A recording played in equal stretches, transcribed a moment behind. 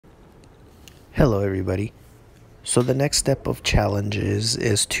Hello everybody. So the next step of challenges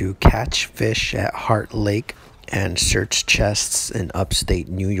is to catch fish at Heart Lake and search chests in upstate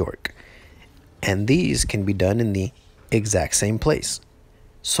New York. And these can be done in the exact same place.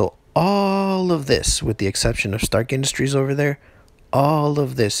 So all of this, with the exception of Stark Industries over there, all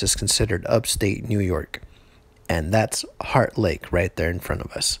of this is considered upstate New York. And that's Heart Lake right there in front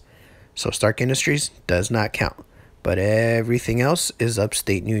of us. So Stark Industries does not count, but everything else is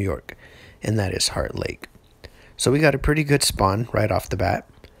upstate New York, and that is Heart Lake. So we got a pretty good spawn right off the bat.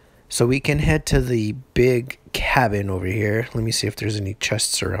 So we can head to the big cabin over here. Let me see if there's any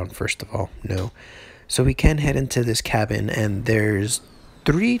chests around first of all. No. So we can head into this cabin, and there's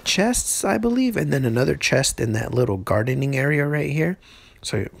 3 chests, I believe, and then another chest in that little gardening area right here.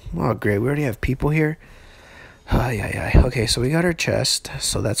 So, oh great, we already have people here. Okay, so we got our chest.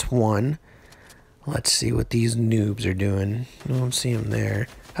 So that's 1. Let's see what these noobs are doing. I don't see them there.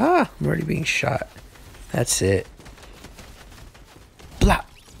 I'm already being shot. That's it. Blah.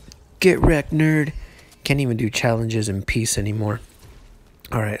 Get wrecked, nerd. Can't even do challenges in peace anymore.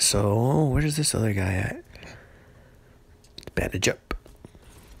 Alright, so where's this other guy at? Bandage up.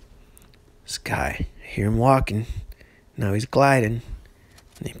 This guy. I hear him walking. Now he's gliding.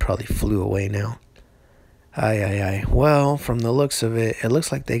 And he probably flew away now. Well, from the looks of it, it looks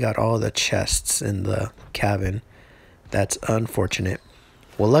like they got all the chests in the cabin. That's unfortunate.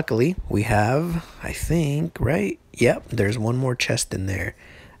 Well, luckily, we have, I think, right? Yep, there's one more chest in there.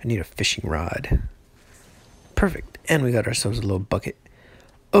 I need a fishing rod. Perfect. And we got ourselves a little bucket.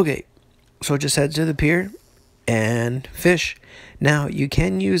 Okay, so just head to the pier and fish. Now, you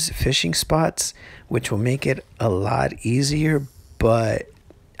can use fishing spots, which will make it a lot easier, but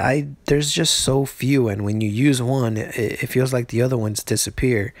there's just so few, and when you use one, it feels like the other ones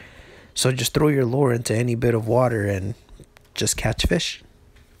disappear. So just throw your lure into any bit of water and just catch fish.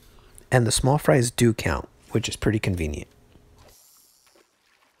 And the small fries do count, which is pretty convenient.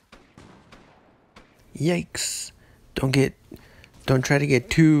 Yikes. Don't try to get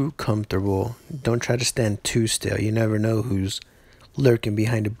too comfortable. Don't try to stand too still. You never know who's lurking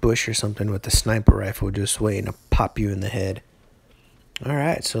behind a bush or something with a sniper rifle just waiting to pop you in the head.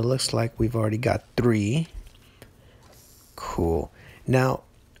 Alright, so it looks like we've already got 3. Cool. Now,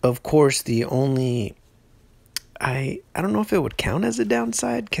 of course, the only... I don't know if it would count as a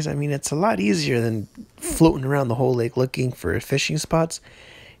downside, because, I mean, it's a lot easier than floating around the whole lake looking for fishing spots.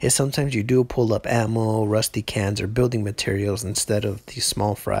 Is sometimes you do pull up ammo, rusty cans, or building materials instead of these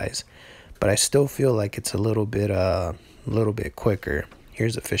small fries. But I still feel like it's a little bit quicker.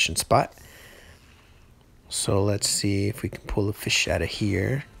 Here's a fishing spot. So let's see if we can pull a fish out of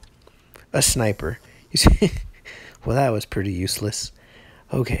here. A sniper. You see? Well, that was pretty useless.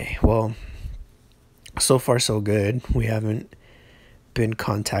 Okay, well, so far so good. We haven't been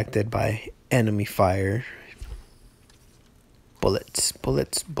contacted by enemy fire. Bullets,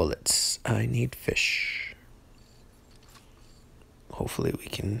 bullets, bullets. I need fish. Hopefully we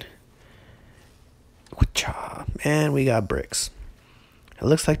can... And we got bricks. It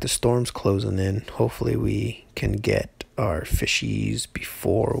looks like the storm's closing in. Hopefully we can get our fishies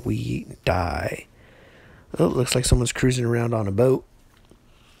before we die. Oh, looks like someone's cruising around on a boat.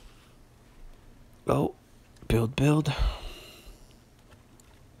 Oh, build.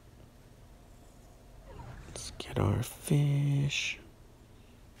 Let's get our fish.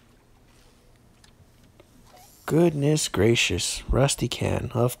 Goodness gracious. Rusty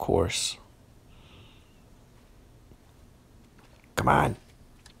can, of course. Come on.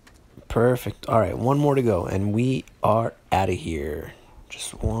 Perfect. All right, one more to go, and we are out of here.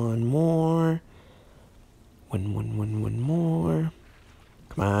 Just one more. One more.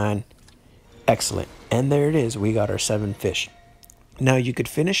 Come on. Excellent. And there it is. We got our 7 fish. Now, you could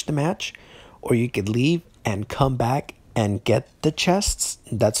finish the match, or you could leave and come back and get the chests.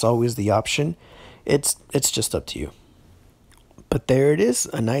 That's always the option. It's just up to you. But there it is,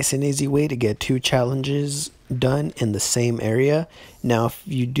 a nice and easy way to get 2 challenges done in the same area. Now, if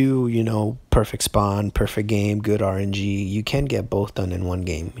you do, perfect spawn, perfect game, good RNG, you can get both done in one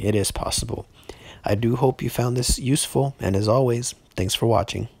game. It is possible. I do hope you found this useful, and as always, thanks for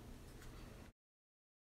watching.